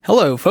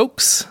Hello,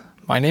 folks.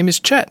 My name is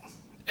Chet,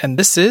 and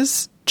this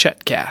is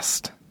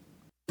Chetcast.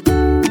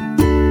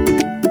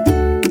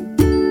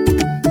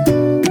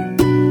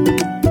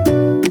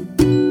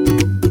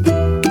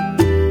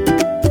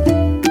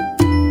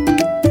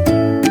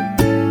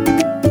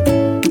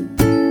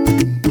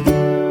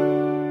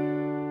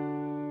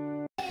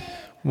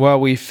 Well,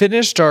 we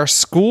finished our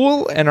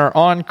school and are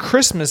on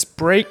Christmas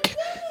break.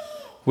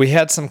 We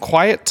had some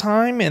quiet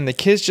time, and the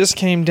kids just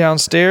came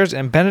downstairs.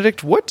 And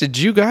Benedict, what did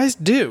you guys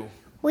do?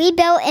 We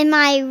built in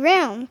my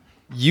room.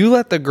 You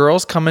let the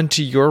girls come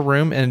into your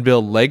room and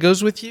build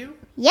Legos with you?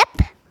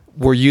 Yep.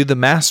 Were you the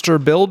master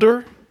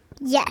builder?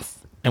 Yes.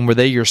 And were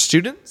they your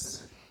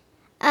students?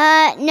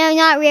 No,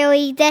 not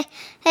really.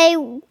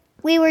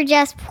 We were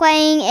just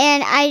playing,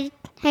 and I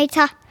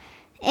taught,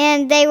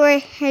 and they were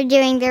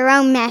doing their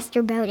own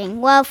master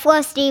building. Well,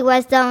 Felicity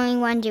was the only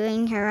one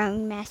doing her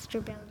own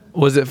master building.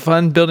 Was it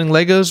fun building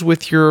Legos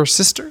with your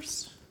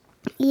sisters?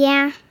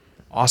 Yeah.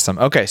 Awesome.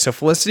 Okay, so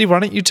Felicity, why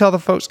don't you tell the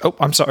folks... Oh,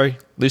 I'm sorry.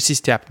 Lucy's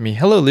tapping me.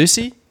 Hello,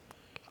 Lucy.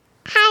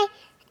 Hi.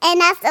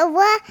 And that's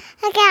what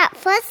I got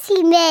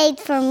Felicity made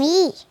for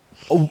me.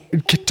 Oh,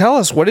 tell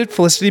us, what did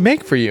Felicity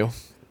make for you?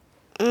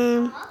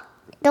 The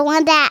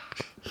one that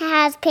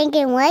has pink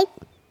and white?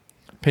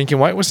 Pink and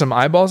white with some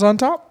eyeballs on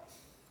top?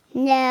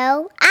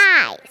 No,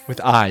 eyes. With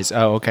eyes.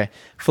 Oh, okay.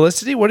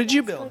 Felicity, what did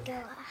you build?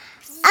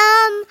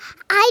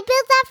 I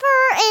built that for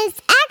her.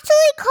 It's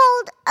actually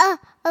called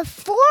a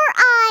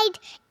four-eyed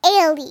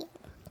alien.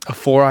 A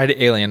four-eyed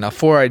alien. A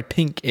four-eyed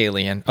pink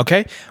alien.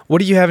 Okay. What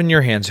do you have in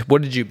your hands?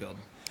 What did you build?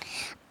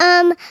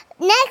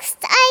 Next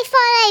I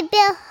thought I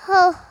built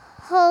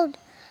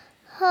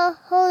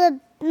hold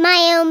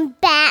my own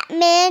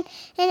Batman,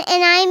 and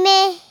I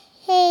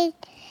made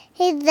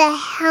the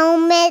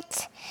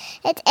helmet,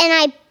 and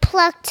I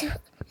plucked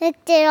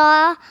it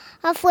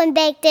off when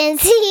they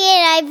didn't see it.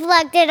 I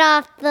plucked it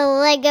off the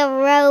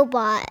Lego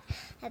robot.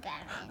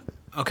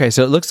 Okay,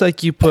 so it looks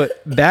like you put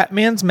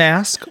Batman's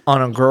mask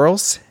on a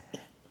girl's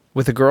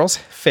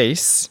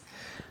face.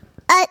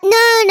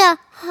 No.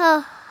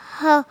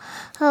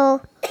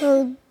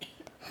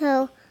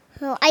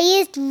 I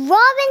used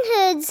Robin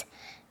Hood's.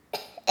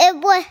 It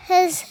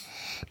was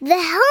the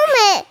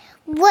helmet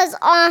was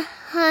on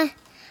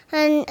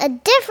a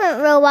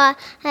different robot,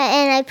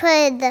 and I put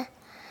it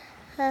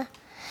on.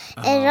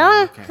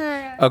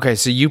 Okay,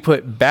 so you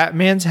put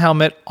Batman's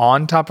helmet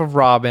on top of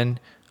Robin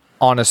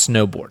on a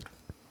snowboard.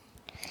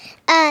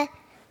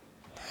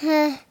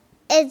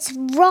 It's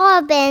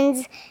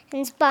Robin's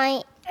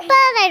spine, but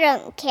I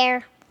don't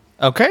care.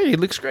 Okay, it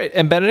looks great.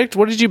 And Benedict,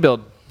 what did you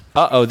build?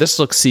 Uh-oh, this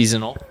looks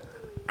seasonal.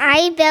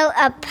 I built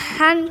a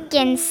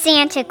pumpkin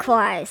Santa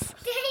Claus.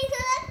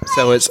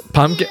 So it's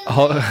pumpkin...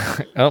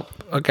 Oh,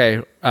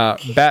 okay.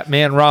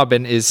 Batman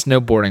Robin is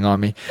snowboarding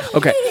on me.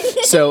 Okay,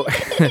 so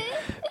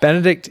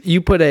Benedict, you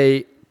put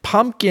a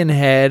pumpkin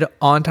head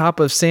on top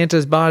of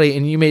Santa's body,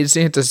 and you made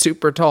Santa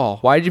super tall.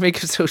 Why did you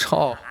make it so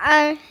tall?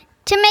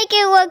 To make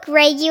it look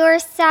regular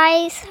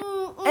size.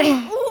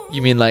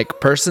 You mean like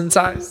person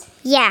size?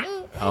 Yeah.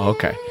 Oh,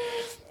 okay.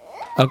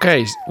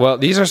 Okay, well,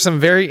 these are some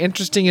very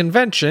interesting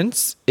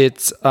inventions.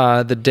 It's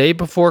the day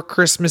before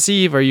Christmas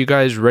Eve. Are you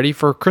guys ready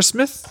for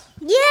Christmas?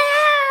 Yeah!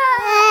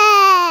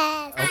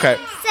 Okay.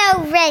 I'm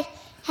so ready.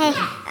 Hey,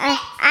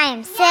 I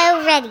am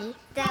so ready.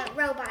 The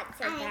robot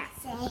said that.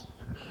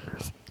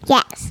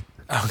 Yes.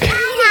 Okay.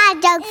 I'm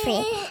not joke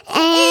free.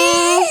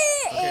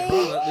 Okay,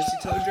 hold on. Lucy,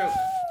 tell a joke.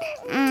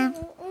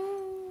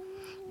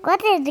 What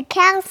did the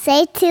cow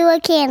say to a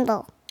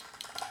candle?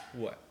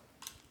 What?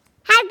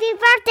 Happy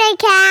birthday,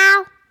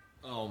 cow!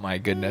 Oh, my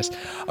goodness.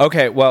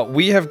 Okay, well,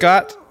 we have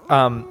got...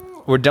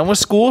 we're done with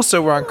school,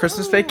 so we're on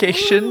Christmas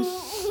vacation.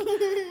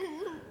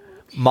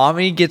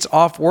 Mommy gets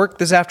off work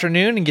this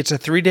afternoon and gets a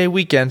 3-day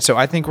weekend, so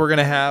I think we're going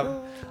to have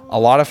a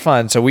lot of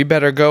fun. So we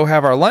better go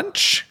have our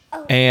lunch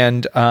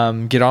and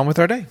get on with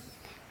our day.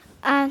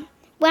 When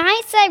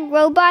I said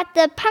robot,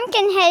 the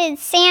pumpkin-headed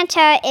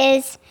Santa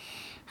is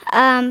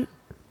a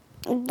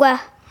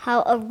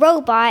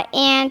robot,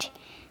 and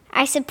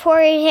I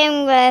supported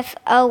him with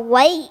a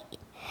white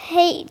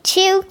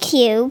 2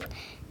 cube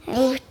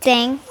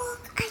thing.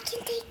 Look, I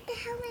can take the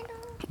helmet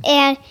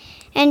off.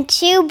 And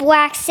 2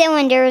 black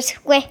cylinders,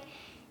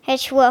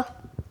 which will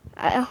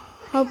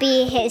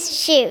be his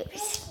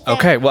shoes.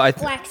 Okay, well,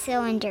 Black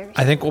cylinders.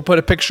 I think we'll put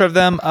a picture of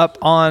them up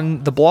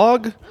on the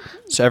blog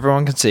so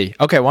everyone can see.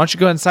 Okay, why don't you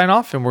go ahead and sign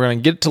off, and we're going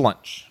to get to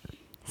lunch.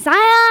 Sign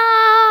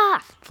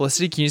off!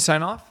 Felicity, can you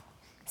sign off?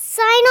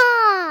 Sign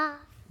off!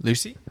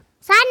 Lucy?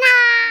 Sign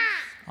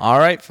off! All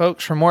right,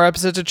 folks, for more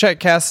episodes of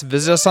Chetcast,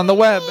 visit us on the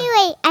web.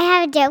 Wait, I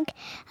have a joke.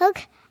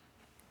 Okay.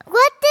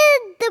 What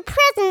did the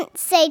present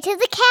say to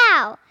the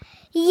cow?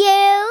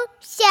 You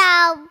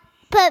shall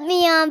put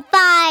me on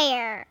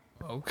fire.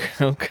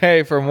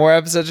 Okay, for more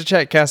episodes of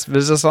Chetcast,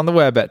 visit us on the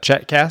web at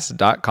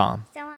chetcast.com.